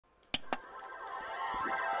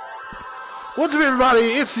What's up, everybody?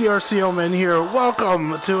 It's the RCLman here.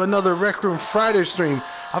 Welcome to another Rec Room Friday stream.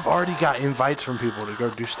 I've already got invites from people to go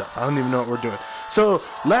do stuff. I don't even know what we're doing. So,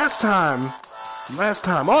 last time,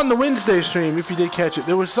 on the Wednesday stream, if you did catch it,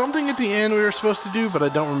 there was something at the end we were supposed to do, but I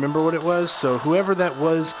don't remember what it was. So, whoever that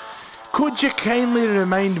was, could you kindly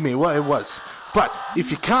remind me what it was? But,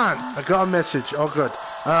 if you can't, I got a message. Oh, good.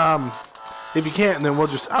 If you can't, then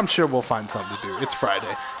I'm sure we'll find something to do. It's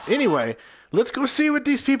Friday. Anyway, let's go see what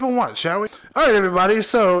these people want, shall we? All right, everybody.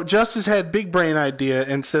 So Justice had big brain idea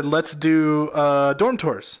and said, let's do dorm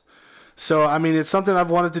tours. So, I mean, it's something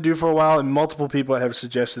I've wanted to do for a while, and multiple people have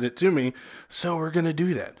suggested it to me. So we're going to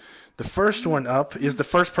do that. The first one up is the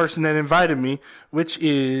first person that invited me, which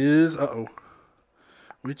is...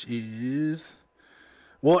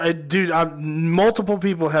 Well, dude, multiple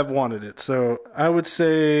people have wanted it. So I would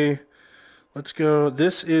say, let's go.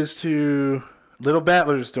 This is to Little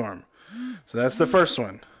Battler's dorm. So that's the first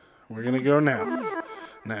one. We're going to go now.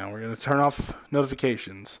 Now, we're going to turn off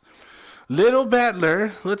notifications. Little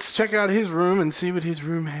Battler, let's check out his room and see what his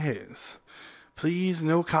room has. Please,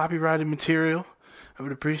 no copyrighted material. I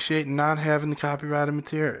would appreciate not having the copyrighted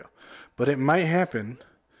material. But it might happen.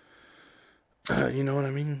 You know what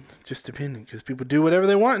I mean? Just depending, because people do whatever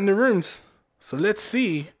they want in their rooms. So let's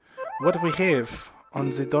see what we have on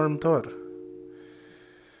the dorm tour.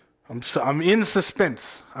 I'm in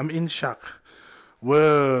suspense. I'm in shock.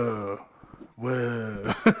 Whoa. All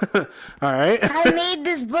right. I made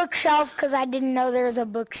this bookshelf because I didn't know there was a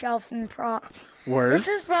bookshelf in props. Word. This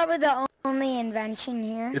is probably the only invention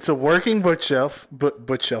here. It's a working bookshelf.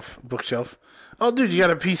 Bookshelf. Oh, dude, you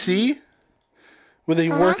got a PC with a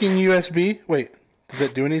working USB? Wait, does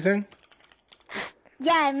that do anything?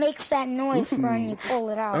 Yeah, it makes that noise when you pull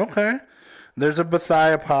it out. Okay. There's a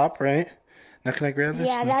Bethia pop, right? Now, can I grab this?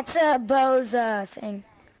 Yeah, that's a Bose thing.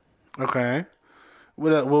 Okay.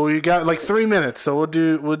 Well, we got like 3 minutes, so we'll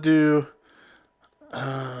do.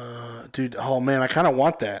 Dude, oh man, I kind of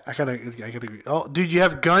want that. I gotta. Oh, dude, you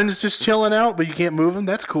have guns just chilling out, but you can't move them.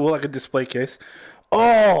 That's cool, like a display case.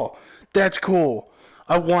 Oh, that's cool.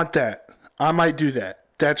 I want that. I might do that.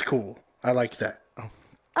 That's cool. I like that. Oh.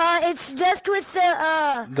 It's just with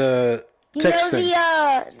the text thing.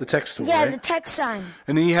 The text tool, yeah, right? the text sign.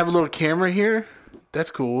 And then you have a little camera here. That's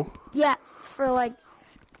cool. Yeah, for like...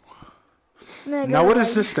 Now, what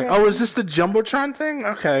is this thing? Oh, is this the Jumbotron thing?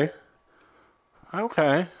 Okay.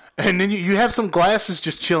 And then you have some glasses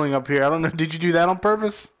just chilling up here. I don't know. Did you do that on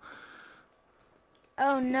purpose?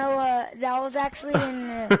 Oh, no. That was actually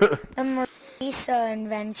a Marisa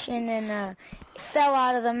invention, and it fell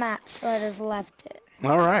out of the map, so I just left it.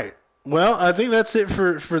 All right. Well, I think that's it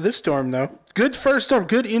for this dorm, though. Good first dorm.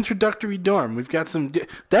 Good introductory dorm. We've got some...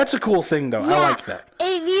 That's a cool thing, though. Yeah, I like that.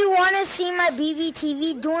 If you want to see my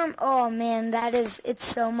BBTV dorm, oh, man, it's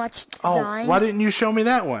so much design. Oh, why didn't you show me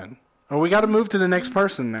that one? Oh, we got to move to the next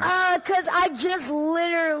person now. Because I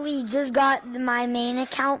literally just got my main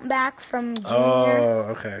account back from Junior. Oh,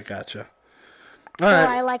 okay. Gotcha. All right.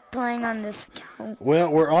 right. I like playing on this account.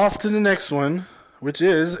 Well, we're off to the next one, which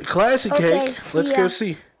is Classic Cake. Let's go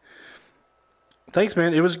see. Thanks,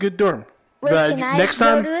 man. It was a good dorm. Wait, can I next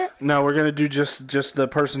go time, to it? No, we're gonna do just the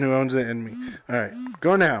person who owns it and me. All right,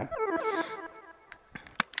 go now.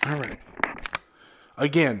 All right.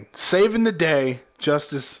 Again, saving the day,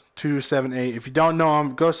 Justice278. If you don't know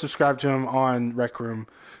him, go subscribe to him on Rec Room.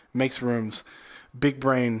 Makes rooms. Big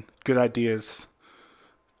brain, good ideas.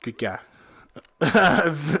 Good guy.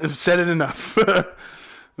 I've said it enough.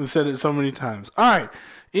 I've said it so many times. All right,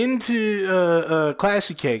 into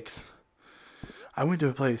Classic Cakes. I went to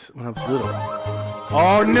a place when I was little.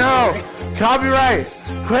 Oh no! Copyright!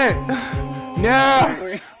 Quit!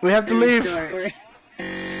 No! We have to leave.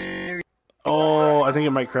 Oh, I think it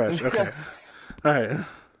might crash. Okay. Alright.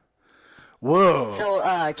 Whoa.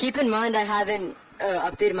 So, keep in mind I haven't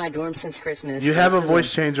updated my dorm since Christmas. You have a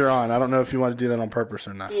voice changer on. I don't know if you want to do that on purpose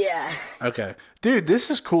or not. Yeah. Okay. Dude,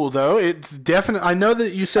 this is cool, though. It's definitely... I know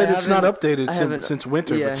that you said it's not updated since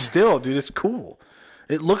winter, but still, dude, it's cool.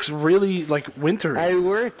 It looks really like winter. I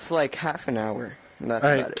worked like half an hour. That's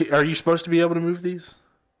about it. Are you supposed to be able to move these?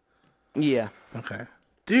 Yeah. Okay.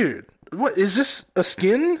 Dude, what is this? A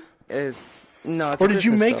skin? No, it's or did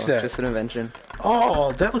you make that? Just an invention.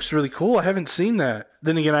 Oh, that looks really cool. I haven't seen that.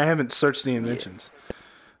 Then again, I haven't searched the inventions.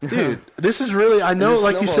 Yeah. Dude, this is really... I know,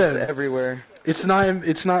 like you said, everywhere. It's not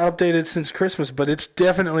updated since Christmas, but it's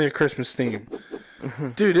definitely a Christmas theme.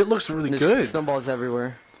 Dude, it looks really good. Snowballs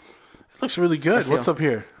everywhere. Looks really good. What's up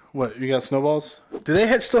here? What, you got snowballs? Do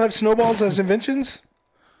they still have snowballs as inventions?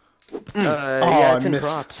 Yeah, it's in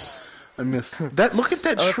props. I missed that. Look at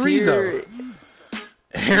that tree, though.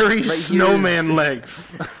 Hairy snowman legs.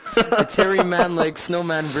 It's hairy man like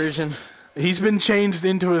snowman version. He's been changed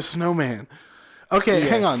into a snowman. Okay,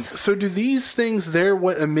 hang on. So do these things, they're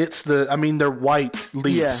what emits they're white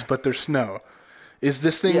leaves, but they're snow. Is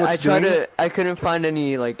this thing what's doing it? I couldn't find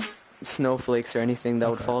any, like, snowflakes or anything that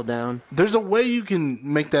would fall down. There's a way you can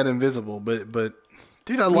make that invisible, but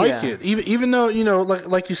dude, I like it. Even though,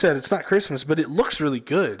 like you said, it's not Christmas, but it looks really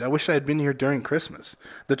good. I wish I had been here during Christmas.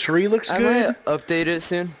 The tree looks good. I'm going to update it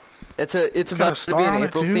soon. It's about to be an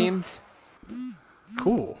April themed.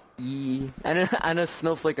 Cool. Yeah. And a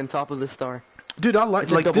snowflake on top of the star. Dude, I like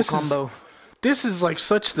this combo. This is like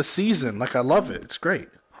such the season. Like, I love it. It's great.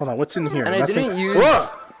 Hold on, what's in here? And Nothing? I didn't use... Whoa!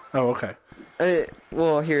 Oh, okay.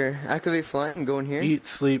 Well, here, activate flight and go in here. Eat,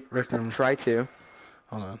 sleep, rec room. Try to.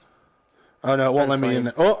 Hold on. Oh, no, it won't let me in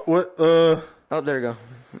there. Oh, what? Oh, there we go.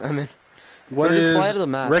 I'm in. What is... Just fly to the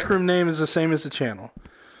map. Rec room name is the same as the channel.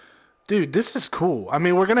 Dude, this is cool. I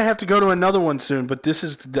mean, we're going to have to go to another one soon, but this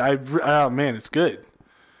is... oh, man, it's good.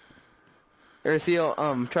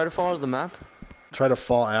 RCL, try to follow the map. Try to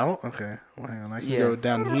fall out? Okay. Well, hang on. I can go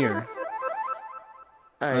down here.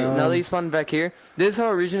 Alright, now that you spawned back here, this is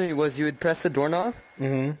how originally it was. You would press the doorknob,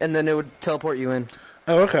 and then it would teleport you in.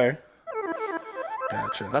 Oh, okay.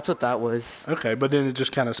 Gotcha. That's what that was. Okay, but then it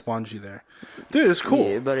just kind of spawns you there. Dude, it's cool.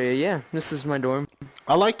 Yeah, but yeah, this is my dorm.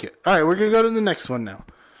 I like it. Alright, we're going to go to the next one now.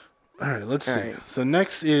 Alright, let's see. Right. So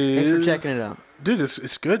next is... Thanks for checking it out. Dude,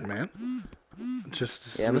 it's good, man. I'm going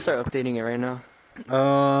to start updating it right now.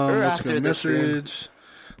 Let's go message.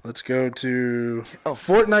 Let's go to... Oh,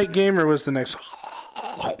 Fortnite Gamer was the next...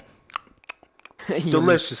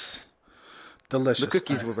 Delicious. The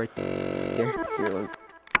cookies were right there.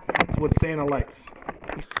 That's what Santa likes.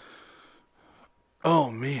 Oh,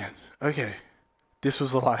 man. Okay. This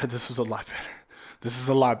was a lot better. This is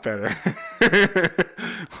a lot better.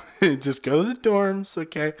 Just go to the dorms,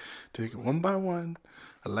 okay? Take it one by one.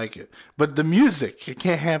 I like it. But the music, you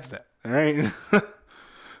can't have that, all right?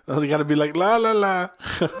 You gotta be like, la, la, la.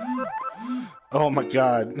 Oh, my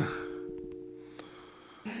God.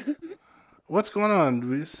 What's going on,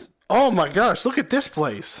 Luis? Oh, my gosh, look at this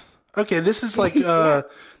place. Okay, this is like the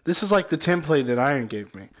template that Iron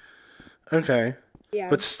gave me. Okay. Yeah.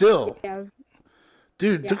 But still. Yeah.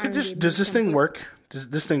 Dude, look at this. Does this thing work?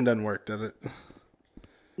 This thing doesn't work, does it?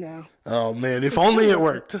 No. Oh, man, if only it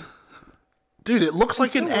worked. Dude, it looks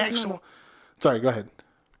like an actual... Sorry, go ahead.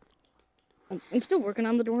 I'm still working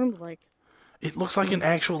on the dorm, It looks like an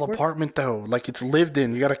actual apartment, though. Like, it's lived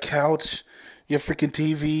in. You got a couch. You have freaking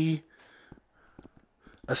TV.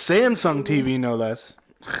 A Samsung TV, no less.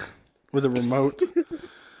 With a remote.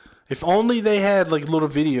 If only they had, like, little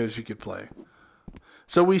videos you could play.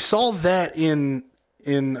 So we saw that in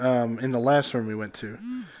the last room we went to.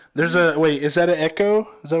 There's a... Wait, is that an Echo?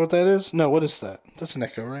 Is that what that is? No, what is that? That's an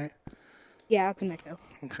Echo, right? Yeah, it's an Echo.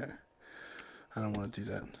 Okay. I don't want to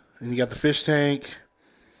do that. And you got the fish tank.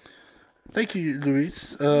 Thank you,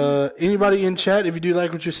 Luis. Anybody in chat, if you do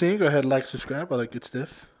like what you're seeing, go ahead and like, subscribe. I like good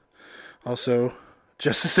stuff. Also,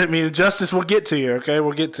 Justice sent me. Justice, we'll get to you. Okay,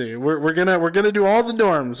 we'll get to you. We're gonna do all the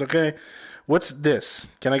dorms. Okay. What's this?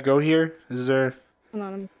 Can I go here? Is there? Hold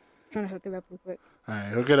on, I'm trying to hook it up real quick. All right,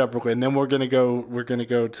 hook it up real quick, and then we're gonna go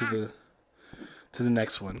to the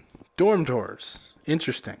next one. Dorm tours.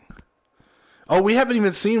 Interesting. Oh, we haven't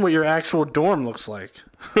even seen what your actual dorm looks like.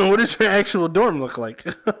 What does your actual dorm look like?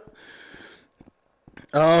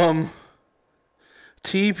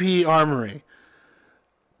 TP Armory.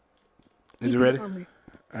 Is it ready? Armory.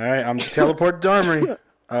 All right, I'm teleported to Armory.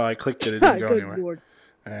 Oh, I clicked it. It didn't go anywhere. Lord.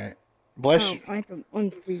 All right. Bless you. I have to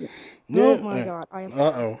unfree it. Oh, my God.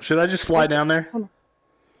 Uh-oh. Should I just fly down there? Hold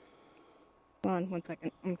on 1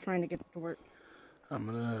 second. I'm trying to get it to work. I'm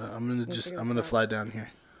gonna fly down here.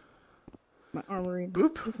 My armory.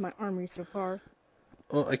 Boop. This is my armory so far.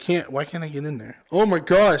 Oh, I can't. Why can't I get in there? Oh my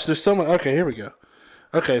gosh, there's someone. Okay, here we go.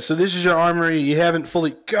 Okay, so this is your armory. You haven't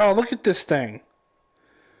fully. God, look at this thing.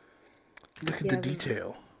 Look at the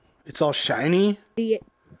detail. It's all shiny. Yeah,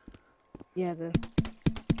 the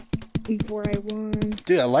M4I1.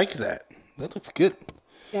 Dude, I like that. That looks good.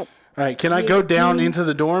 Yep. All right, can I go down into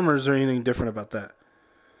the dorm, or is there anything different about that?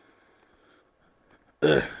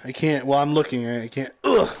 Ugh, I can't. Well, I'm looking. I can't.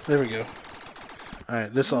 Ugh, there we go. All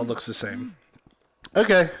right, this all looks the same.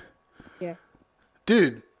 Okay. Yeah.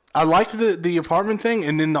 Dude, I like the apartment thing,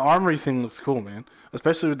 and then the armory thing looks cool, man.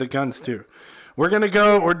 Especially with the guns too. We're gonna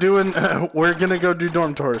go. We're gonna go do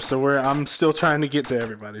dorm tours. So I'm still trying to get to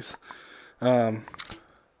everybody's. All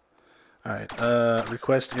right.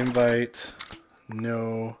 Request invite.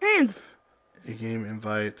 No. Hands. Game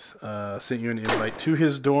invite. Sent you an invite to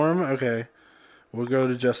his dorm. Okay. We'll go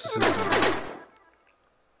to Justice's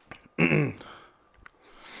dorm.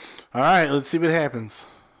 All right, let's see what happens.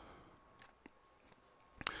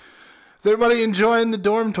 Is everybody enjoying the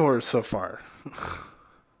dorm tours so far?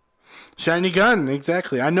 Shiny gun,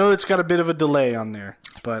 exactly. I know it's got a bit of a delay on there,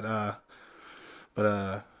 but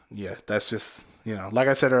yeah, that's just, like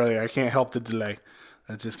I said earlier, I can't help the delay.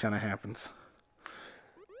 That just kind of happens.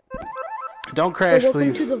 Don't crash, welcome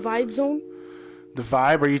please. to the vibe zone. The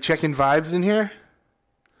vibe? Are you checking vibes in here?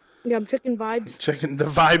 Yeah, I'm checking vibes. Checking the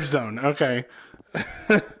vibe zone. Okay.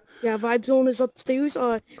 Yeah, vibe zone is upstairs.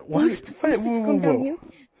 What? First, Whoa, come down whoa. here.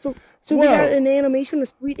 So we got an animation, a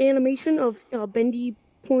sweet animation of Bendy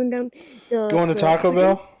pulling down the. Going to the Taco chicken.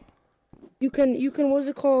 Bell? You can what's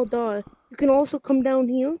it called? You can also come down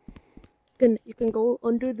here. You can go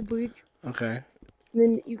under the bridge. Okay. And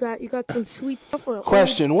then you got some sweet stuff.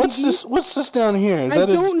 Question: What's this? What's this down here? Is I that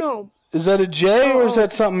don't know. Is that a J or is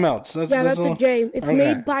that something else? That's a J. It's okay.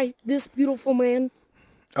 made by this beautiful man.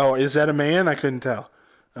 Oh, is that a man? I couldn't tell.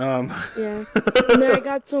 Yeah. And then I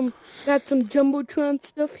got some Jumbotron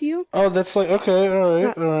stuff here. Oh, that's like, okay, all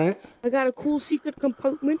right. I got a cool secret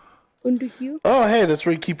compartment under here. Oh, hey, that's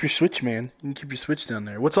where you keep your Switch, man. You can keep your Switch down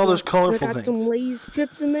there. What's all those colorful I got things? some Lay's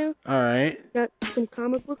chips in there. All right. Got some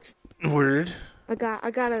comic books. Word. I got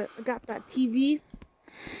that TV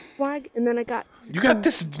flag, and then I got. You got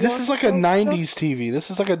this. This is like a '90s TV.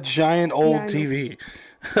 This is like a giant old TV.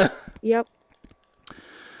 Yep.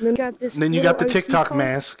 And then got this. And then you got the RC TikTok car.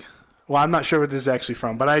 mask. Well, I'm not sure what this is actually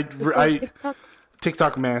from, but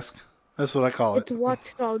TikTok mask. That's what I call it. It's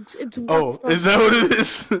Watch Dogs. It's Watch Oh, Dogs. is that what it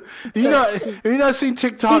is? Have you not seen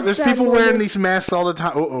TikTok? There's people wearing these masks all the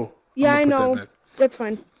time. Oh. Yeah, I know. That's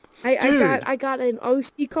fine. I got an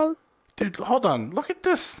RC car. Dude, hold on. Look at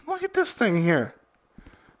this. Look at this thing here.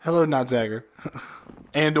 Hello, Notzagger.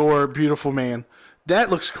 And or beautiful man. That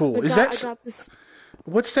looks cool. I got this.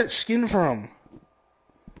 What's that skin from?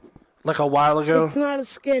 Like a while ago? It's not a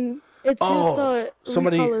skin. It's just a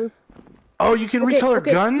recolor. Oh, you can recolor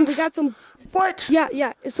guns? So we got some. What?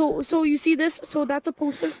 Yeah. So you see this? So that's a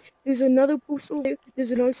poster. There's another poster there.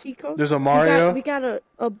 There's an RC car. There's a Mario. We got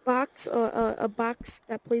a box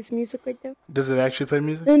that plays music right there. Does it actually play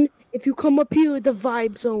music? Then if you come up here, the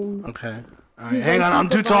vibe zone. Okay. All right. Hang on. I'm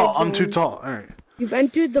too tall. I'm too tall. All right. You've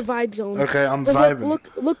entered the vibe zone. Okay, I'm vibing.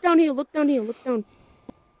 Look down here. Look down.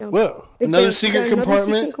 Whoa. Another secret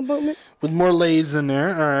compartment with more Lays in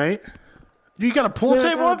there. All right. You got a pool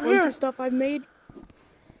table up here? Of stuff I've made.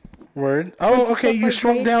 Word. Oh, okay. You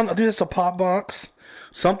shrunk down. Dude, that's a pop box.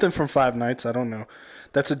 Something from Five Nights. I don't know.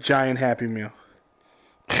 That's a giant Happy Meal.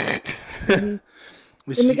 And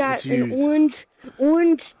we got an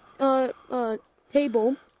orange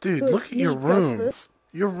table. Dude, look at your room. Justice.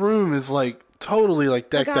 Your room is like totally like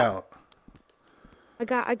decked out. I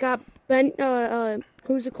got Ben.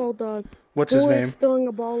 Who's it called? What's his name? Throwing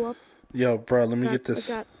a ball up. Yo, bro, let me get this.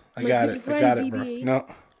 I got it, bro. No.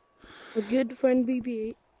 A good friend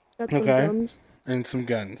BB-8. Got some guns. And some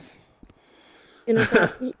guns. And I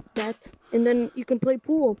got that. And then you can play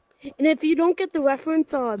pool. And if you don't get the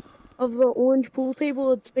reference of the orange pool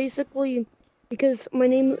table, it's basically because my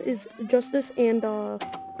name is Justice and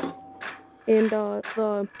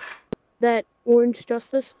that orange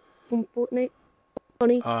Justice from Fortnite.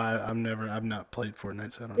 Funny. I've not played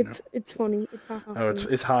Fortnite, so I don't know. It's funny. It's haha. Oh,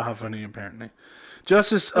 it's haha funny apparently.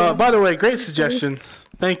 Justice. By the way, great suggestion.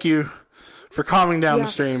 Thank you for calming down the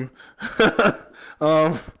stream.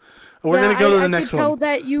 We're gonna go to the next one. I could tell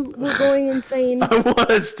that you were going insane. I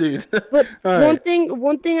was, dude. But one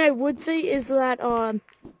thing I would say is that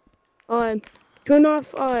turn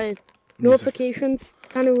off notifications.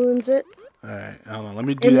 Kind of ruins it. All right, hold on. Let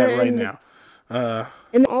me do that right now.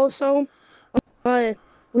 And also,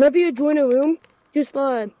 whenever you join a room, just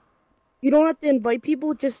you don't have to invite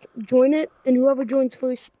people. Just join it, and whoever joins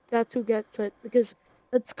first, that's who gets it. Because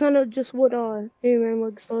that's kind of just what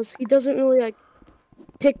RCLman does. He doesn't really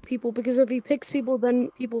pick people, because if he picks people, then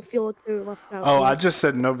people feel like they're left out. Oh, I just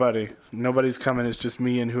said nobody. Nobody's coming. It's just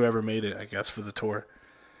me and whoever made it, I guess, for the tour.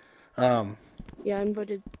 Yeah, I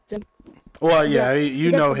invited them. Well, yeah,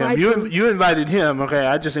 you know him. You invited him. Okay,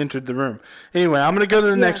 I just entered the room. Anyway, I'm gonna go to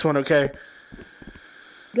the next one. Okay.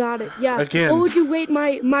 Got it. Yeah. Again. What would you rate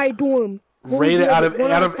my dorm? Rate it out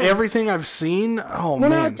of everything I've seen. Oh man.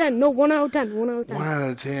 1 out of 10. No, 1 out of 10. 1 out of 10. 1 out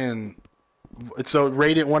of 10. So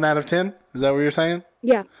rate it 1 out of 10. Is that what you're saying?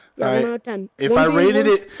 Yeah. All right. 1 out of 10. If I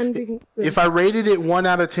rated it 1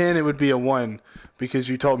 out of 10, it would be a 1 because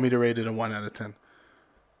you told me to rate it a 1 out of 10.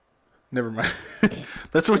 Never mind.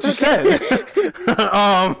 That's what you said.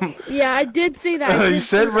 Yeah, I did say that. You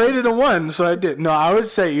said rated a 1, so I did. No, I would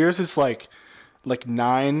say yours is like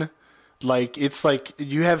 9, Like, it's like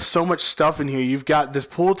you have so much stuff in here. You've got this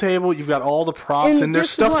pool table, you've got all the props, and there's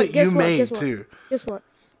guess stuff what? that Guess you what? made, Guess what? too. Guess what?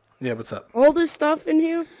 Yeah, what's up? All this stuff in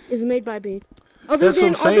here is made by me. That's what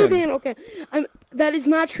I'm saying. Okay, that is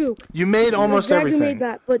not true. You made almost exactly everything. made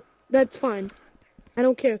that, but that's fine. I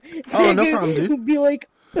don't care. Oh, no problem, dude. Be like,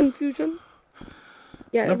 confusion.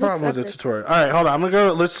 Yeah, No problem with the tutorial. All right, hold on. I'm going to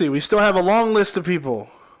go. Let's see. We still have a long list of people.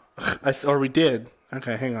 Or we did.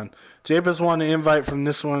 Okay, hang on. Japes wanted to invite from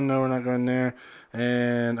this one. No, we're not going there.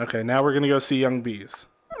 And, okay, now we're going to go see Young Bees.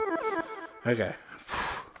 Okay.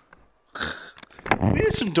 We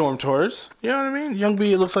did some dorm tours. You know what I mean? Young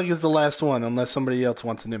Bee, it looks like, is the last one, unless somebody else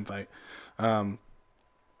wants an invite. We'll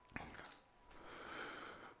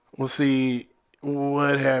see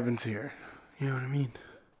what happens here. You know what I mean?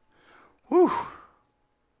 Whew.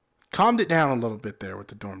 Calmed it down a little bit there with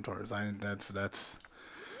the dorm tours. That's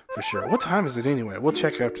for sure. What time is it anyway? We'll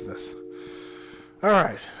check after this. All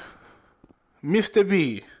right. Mr.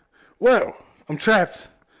 B. Whoa, I'm trapped.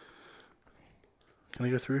 Can I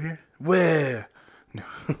go through here? Where? No.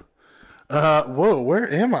 Whoa, where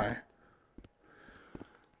am I?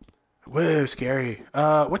 Whoa, scary.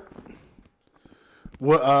 What?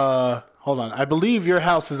 Hold on. I believe your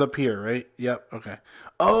house is up here, right? Yep, okay.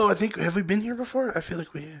 Oh, I think, have we been here before? I feel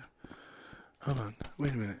like we have. Hold on.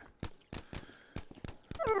 Wait a minute.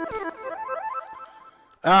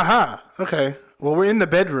 Aha, okay. Well, we're in the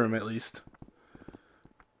bedroom, at least.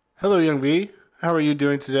 Hello, Young B. How are you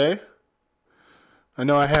doing today? I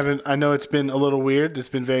know it's been a little weird. It's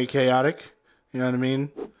been very chaotic. You know what I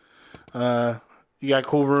mean? You got a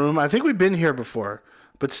cool room. I think we've been here before,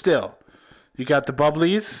 but still. You got the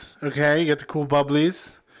bubblies, okay? You got the cool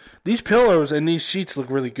bubblies. These pillows and these sheets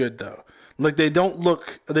look really good, though. Like, they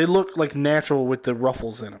look like natural with the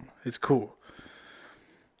ruffles in them. It's cool.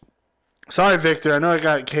 Sorry, Victor. I know I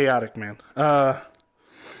got chaotic, man.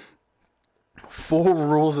 4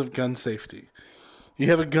 rules of gun safety. You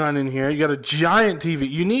have a gun in here. You got a giant TV.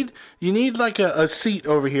 You need like a seat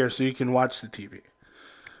over here so you can watch the TV.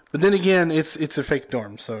 But then again, it's a fake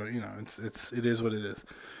dorm, so you know it is what it is.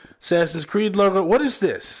 Assassin's Creed logo. What is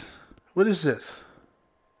this? What is this?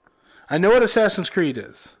 I know what Assassin's Creed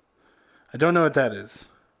is. I don't know what that is.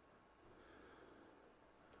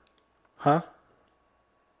 Huh?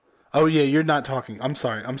 Oh yeah, you're not talking. I'm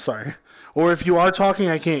sorry. Or if you are talking,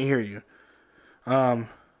 I can't hear you.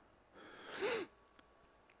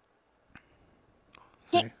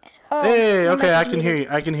 Hey, okay, I can hear you.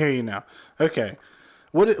 I can hear you now. Okay.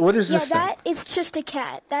 What is this thing? Yeah, that is just a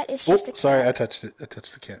cat. That is just a cat. Sorry, I touched it. I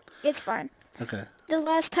touched the cat. It's fine. Okay. The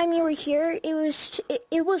last time you were here, it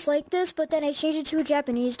was like this, but then I changed it to a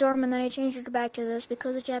Japanese dorm, and then I changed it back to this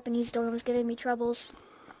because the Japanese dorm was giving me troubles.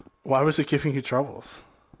 Why was it giving you troubles?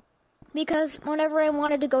 Because whenever I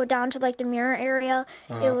wanted to go down to like the mirror area,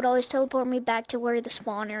 it would always teleport me back to where the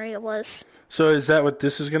spawn area was. So is that what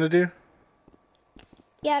this is gonna do?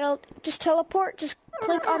 Yeah, it'll just teleport. Just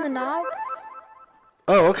click on the knob.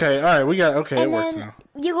 Oh, okay. All right, And it works then now.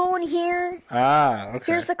 you go in here. Ah,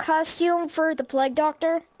 okay. Here's the costume for the plague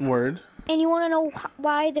doctor. Word. And you want to know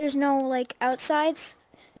why there's no like outsides?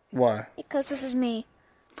 Why? Because this is me.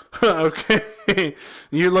 Okay.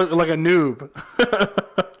 You look like a noob.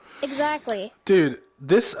 Exactly. Dude,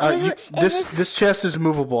 this chest is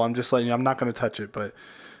movable. I'm just letting you. I'm not gonna touch it, but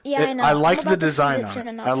yeah, I know. I like the design on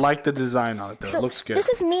it. I like the design on it, though. So it looks good. This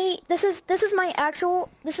is me. This is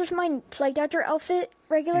my plague doctor outfit,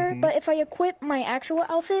 regular. But if I equip my actual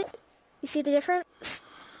outfit, you see the difference?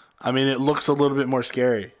 I mean, it looks a little bit more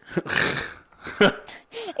scary.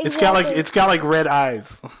 Exactly. It's got like red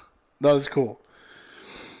eyes. That was cool.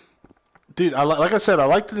 Dude, like I said, I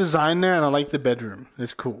like the design there, and I like the bedroom.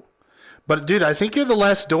 It's cool. But, dude, I think you're the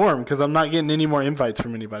last dorm, because I'm not getting any more invites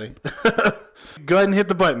from anybody. Go ahead and hit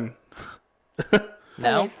the button.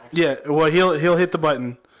 Now? Yeah, well, he'll hit the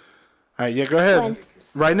button. All right, yeah, go ahead. When?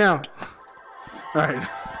 Right now. All right.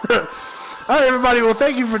 All right, everybody. Well,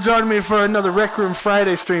 thank you for joining me for another Rec Room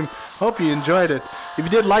Friday stream. Hope you enjoyed it. If you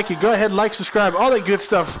did like it, go ahead, like, subscribe, all that good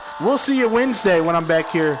stuff. We'll see you Wednesday when I'm back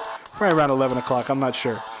here, right around 11 o'clock. I'm not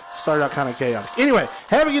sure. Started out kind of chaotic. Anyway,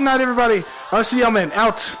 have a good night, everybody. RCLman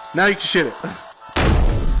out. Now you can shit it.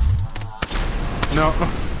 No.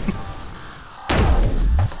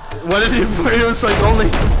 What did it was like only...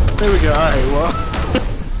 There we go. All right, well.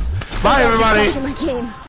 Bye, everybody. My game.